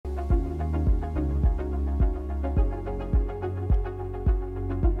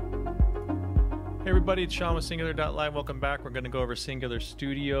Everybody, it's Sean with Singular.live. Welcome back. We're going to go over Singular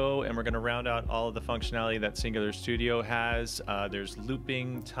Studio, and we're going to round out all of the functionality that Singular Studio has. There's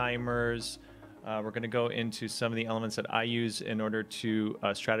looping, timers. We're going to go into some of the elements that I use in order to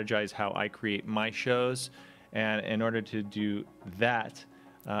strategize how I create my shows. And in order to do that,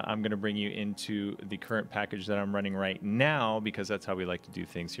 I'm going to bring you into the current package that I'm running right now, because that's how we like to do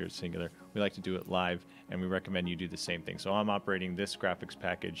things here at Singular. We like to do it live, and we recommend you do the same thing. So I'm operating this graphics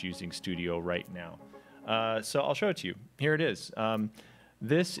package using Studio right now. So I'll show it to you. Here it is.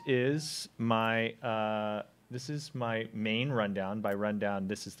 This is my main rundown. By rundown,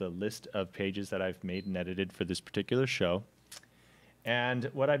 this is the list of pages that I've made and edited for this particular show. And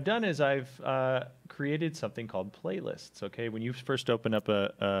what I've done is I've created something called playlists. Okay, when you first open up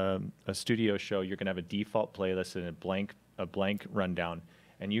a studio show, you're going to have a default playlist and a blank rundown.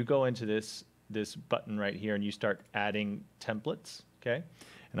 And you go into this button right here, and you start adding templates. Okay,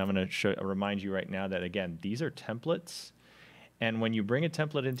 and I'm going to remind you right now that again, these are templates. And when you bring a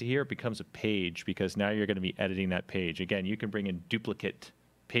template into here, it becomes a page, because now you're going to be editing that page. Again, you can bring in duplicate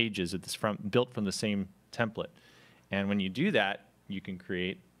pages at this built from the same template. And when you do that, you can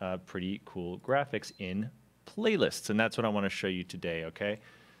create pretty cool graphics in playlists, and that's what I want to show you today, okay?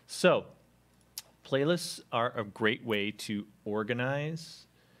 So playlists are a great way to organize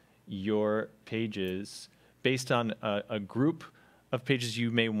your pages based on a group of pages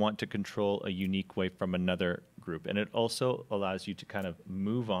you may want to control a unique way from another group, and it also allows you to kind of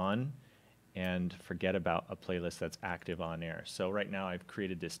move on and forget about a playlist that's active on air. So right now I've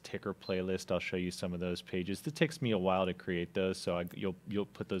created this ticker playlist. I'll show you some of those pages. It takes me a while to create those, so you'll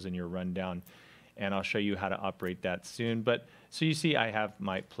put those in your rundown, and I'll show you how to operate that soon. But so you see I have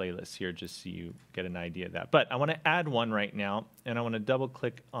my playlist here just so you get an idea of that. But I want to add one right now, and I want to double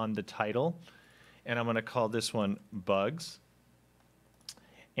click on the title, and I'm going to call this one Bugs.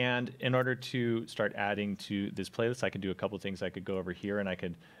 And in order to start adding to this playlist, I can do a couple things. I could go over here, and I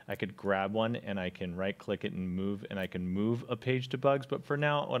could grab one, and I can right-click it and move, and I can move a page to Bugs. But for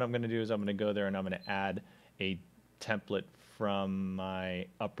now, what I'm going to do is I'm going to go there, and I'm going to add a template from my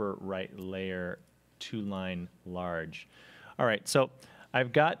upper right layer, 2-line large. All right, so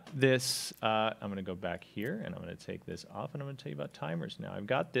I've got this. I'm going to go back here, and I'm going to take this off, and I'm going to tell you about timers now. I've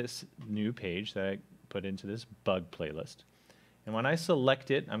got this new page that I put into this bug playlist. And when I select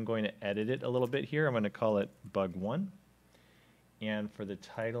it, I'm going to edit it a little bit here. I'm going to call it Bug 1. And for the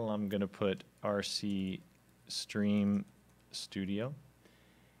title, I'm going to put RC Stream Studio.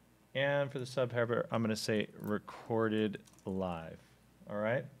 And for the subheader, I'm going to say Recorded Live. All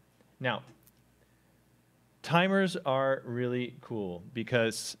right? Now, timers are really cool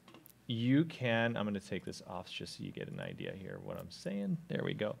because you can, I'm going to take this off just so you get an idea here of what I'm saying. There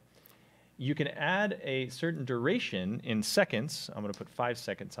we go. You can add a certain duration in seconds. I'm going to put 5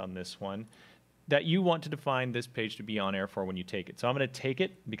 seconds on this one that you want to define this page to be on air for when you take it. So I'm going to take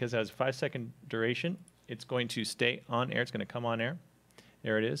it because it has a 5-second duration. It's going to stay on air. It's going to come on air.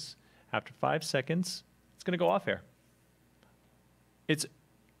 There it is. After 5 seconds, it's going to go off air. It's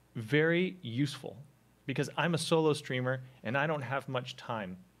very useful because I'm a solo streamer and I don't have much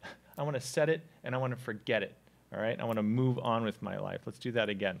time. I want to set it and I want to forget it. All right? I want to move on with my life. Let's do that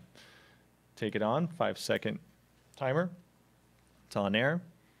again. Take it on, 5-second timer. It's on air,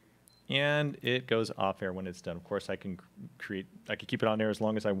 and it goes off air when it's done. Of course, I can keep it on air as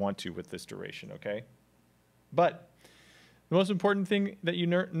long as I want to with this duration, okay? But the most important thing that you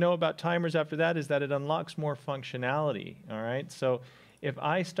know about timers after that is that it unlocks more functionality, all right? So if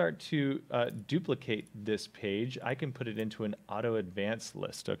I start to duplicate this page, I can put it into an auto advanced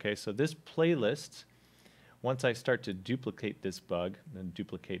list, okay? So this playlist, once I start to duplicate this bug, then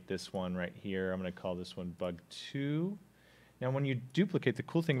duplicate this one right here, I'm going to call this one Bug 2. Now, when you duplicate, the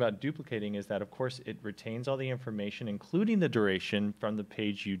cool thing about duplicating is that, of course, it retains all the information, including the duration from the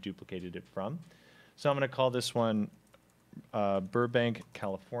page you duplicated it from. So I'm going to call this one Burbank,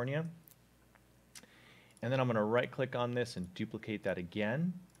 California. And then I'm going to right-click on this and duplicate that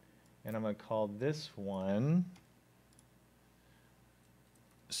again. And I'm going to call this one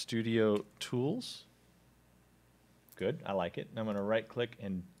Studio Tools. Good, I like it. And I'm going to right-click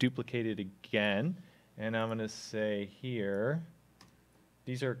and duplicate it again. And I'm going to say here,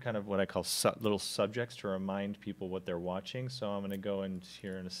 these are kind of what I call little subjects to remind people what they're watching. So I'm going to go in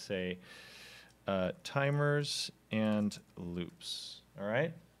here and say timers and loops. All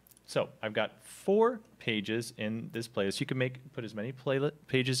right? So I've got 4 pages in this playlist. You can put as many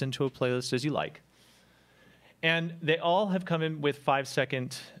pages into a playlist as you like. And they all have come in with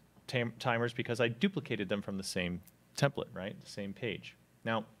 5-second timers because I duplicated them from the same template, right? The same page.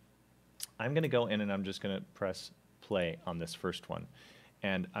 Now, I'm going to go in and I'm just going to press play on this first one.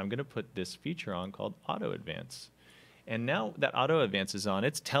 And I'm going to put this feature on called Auto Advance. And now that Auto Advance is on,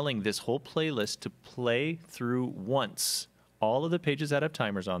 it's telling this whole playlist to play through once all of the pages that have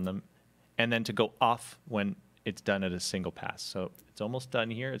timers on them, and then to go off when it's done at a single pass. So it's almost done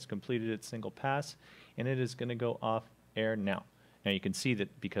here. It's completed its single pass, and it is going to go off air now. Now you can see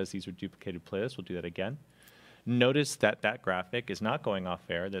that because these are duplicated playlists, we'll do that again. Notice that that graphic is not going off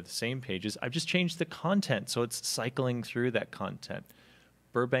air. They're the same pages. I've just changed the content, so it's cycling through that content.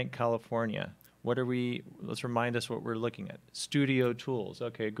 Burbank, California. Let's remind us what we're looking at. Studio tools.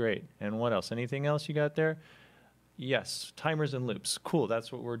 Okay, great. And what else? Anything else you got there? Yes, timers and loops. Cool,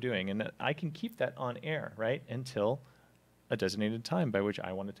 that's what we're doing. And I can keep that on air, right, until a designated time by which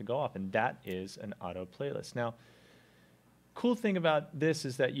I want it to go off. And that is an auto playlist. Now, cool thing about this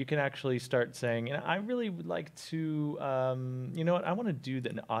is that you can actually start saying, I really would like to, you know what, I want to do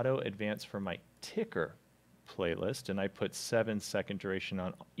an auto advance for my ticker playlist, and I put 7-second duration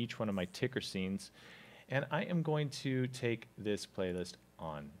on each one of my ticker scenes, and I am going to take this playlist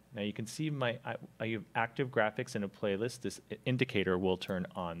on. Now you can see I have active graphics in a playlist. This indicator will turn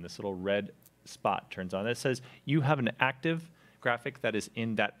on. This little red spot turns on. It says you have an active graphic that is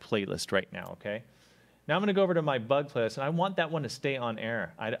in that playlist right now, okay? Now I'm going to go over to my bug playlist, and I want that one to stay on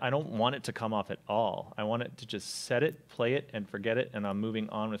air. I don't want it to come off at all. I want it to just set it, play it, and forget it, and I'm moving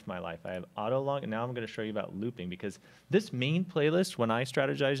on with my life. I have auto log, and now I'm going to show you about looping, because this main playlist, when I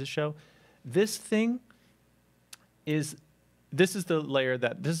strategize the show, this is the layer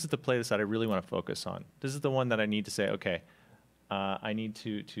this is the playlist that I really want to focus on. This is the one that I need to say, okay, I need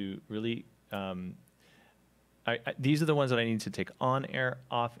to really these are the ones that I need to take on air,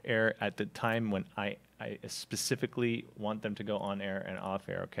 off air at the time when I specifically want them to go on air and off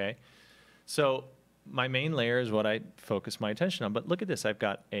air, okay? So my main layer is what I focus my attention on. But look at this. I've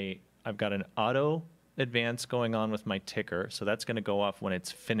got an auto advance going on with my ticker. So that's going to go off when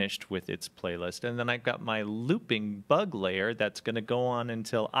it's finished with its playlist. And then I've got my looping bug layer that's going to go on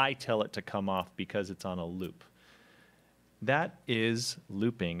until I tell it to come off because it's on a loop. That is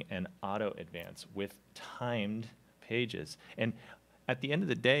looping and auto advance with timed pages. And at the end of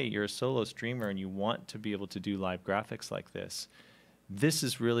the day, you're a solo streamer and you want to be able to do live graphics like this. This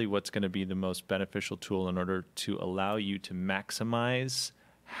is really what's going to be the most beneficial tool in order to allow you to maximize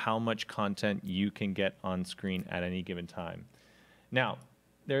how much content you can get on screen at any given time. Now,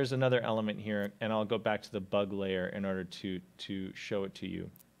 there's another element here, and I'll go back to the bug layer in order to show it to you.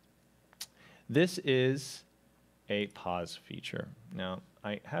 This is a pause feature. Now,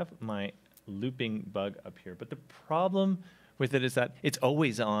 I have my looping bug up here, but the problem with it is that it's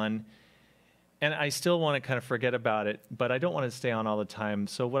always on, and I still want to kind of forget about it, but I don't want it to stay on all the time.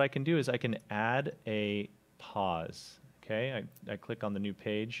 So what I can do is I can add a pause. Okay, I click on the new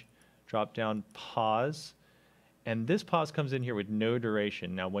page, drop down pause, and this pause comes in here with no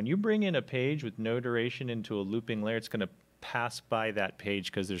duration. Now, when you bring in a page with no duration into a looping layer, it's going to pass by that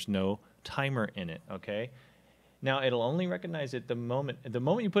page because there's no timer in it, okay? Now, it'll only recognize it the moment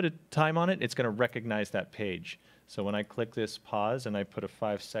you put a time on it, it's going to recognize that page. So when I click this pause and I put a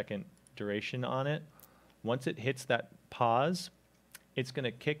 5-second duration on it, once it hits that pause, it's going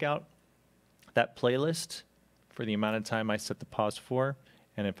to kick out that playlist for the amount of time I set the pause for.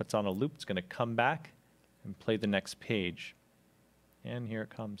 And if it's on a loop, it's going to come back and play the next page. And here it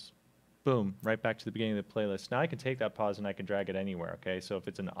comes. Boom, right back to the beginning of the playlist. Now I can take that pause and I can drag it anywhere, okay? So if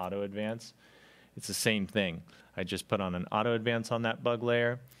it's an auto advance, it's the same thing. I just put on an auto advance on that bug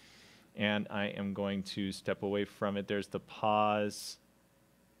layer, and I am going to step away from it. There's the pause,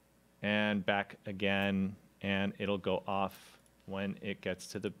 and back again, and it'll go off when it gets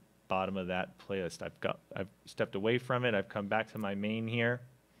to the bottom of that playlist. I've stepped away from it. I've come back to my main here,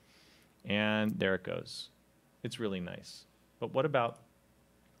 and there it goes. It's really nice. But what about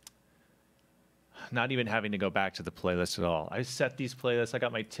not even having to go back to the playlist at all? I set these playlists. I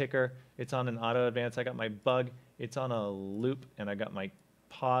got my ticker. It's on an auto advance. I got my bug. It's on a loop, and I got my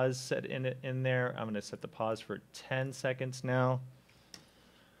pause set in there. I'm going to set the pause for 10 seconds now.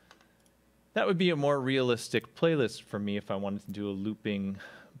 That would be a more realistic playlist for me if I wanted to do a looping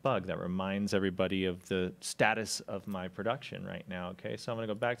bug that reminds everybody of the status of my production right now. Okay, so I'm going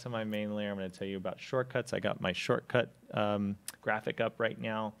to go back to my main layer. I'm going to tell you about shortcuts. I got my shortcut graphic up right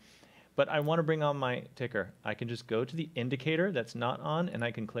now. But I want to bring on my ticker. I can just go to the indicator that's not on, and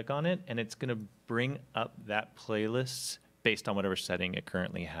I can click on it, and it's going to bring up that playlist based on whatever setting it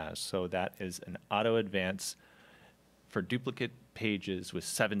currently has. So that is an auto advance for duplicate pages with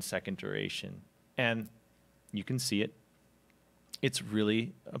 7-second duration. And you can see it. It's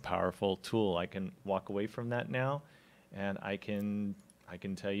really a powerful tool. I can walk away from that now, and I can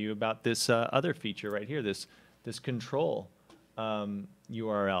tell you about this other feature right here, this control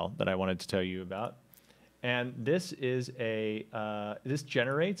URL that I wanted to tell you about. And this is this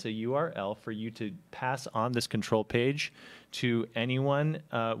generates a URL for you to pass on this control page to anyone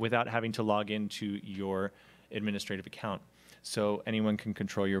without having to log into your administrative account. So anyone can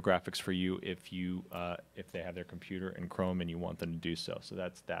control your graphics for you if they have their computer in Chrome and you want them to do so. So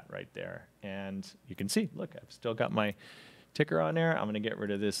that's that right there. And you can see, look, I've still got my ticker on there. I'm going to get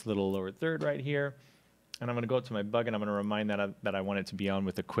rid of this little lower third right here. And I'm going to go to my bug, and I'm going to remind that I want it to be on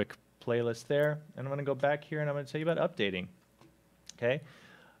with a quick playlist there. And I'm going to go back here, and I'm going to tell you about updating. Okay?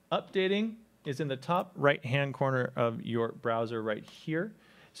 Updating is in the top right-hand corner of your browser right here.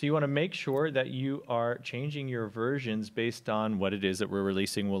 So you want to make sure that you are changing your versions based on what it is that we're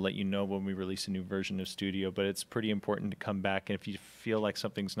releasing. We'll let you know when we release a new version of Studio, but it's pretty important to come back. And if you feel like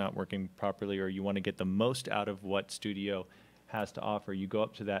something's not working properly or you want to get the most out of what Studio has to offer, you go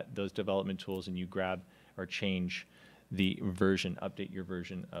up to those development tools and you grab or change the version, update your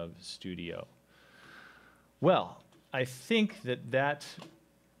version of Studio. Well, I think that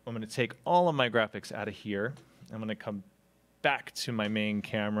I'm going to take all of my graphics out of here. I'm going to come back to my main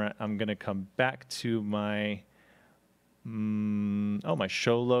camera. I'm going to come back to my my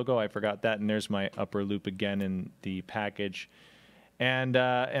show logo. I forgot that, and there's my upper loop again in the package. And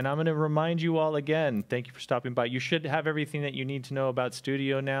I'm going to remind you all again, thank you for stopping by. You should have everything that you need to know about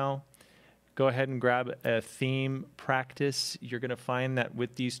Studio now. Go ahead and grab a theme practice. You're going to find that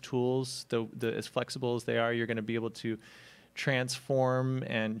with these tools, as flexible as they are, you're going to be able to transform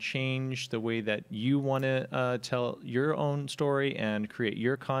and change the way that you want to tell your own story and create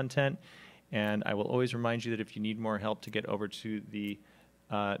your content. And I will always remind you that if you need more help, to get over to the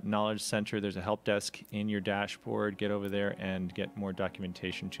Knowledge Center. There's a help desk in your dashboard. Get over there and get more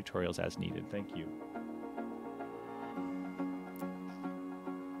documentation tutorials as needed. Thank you.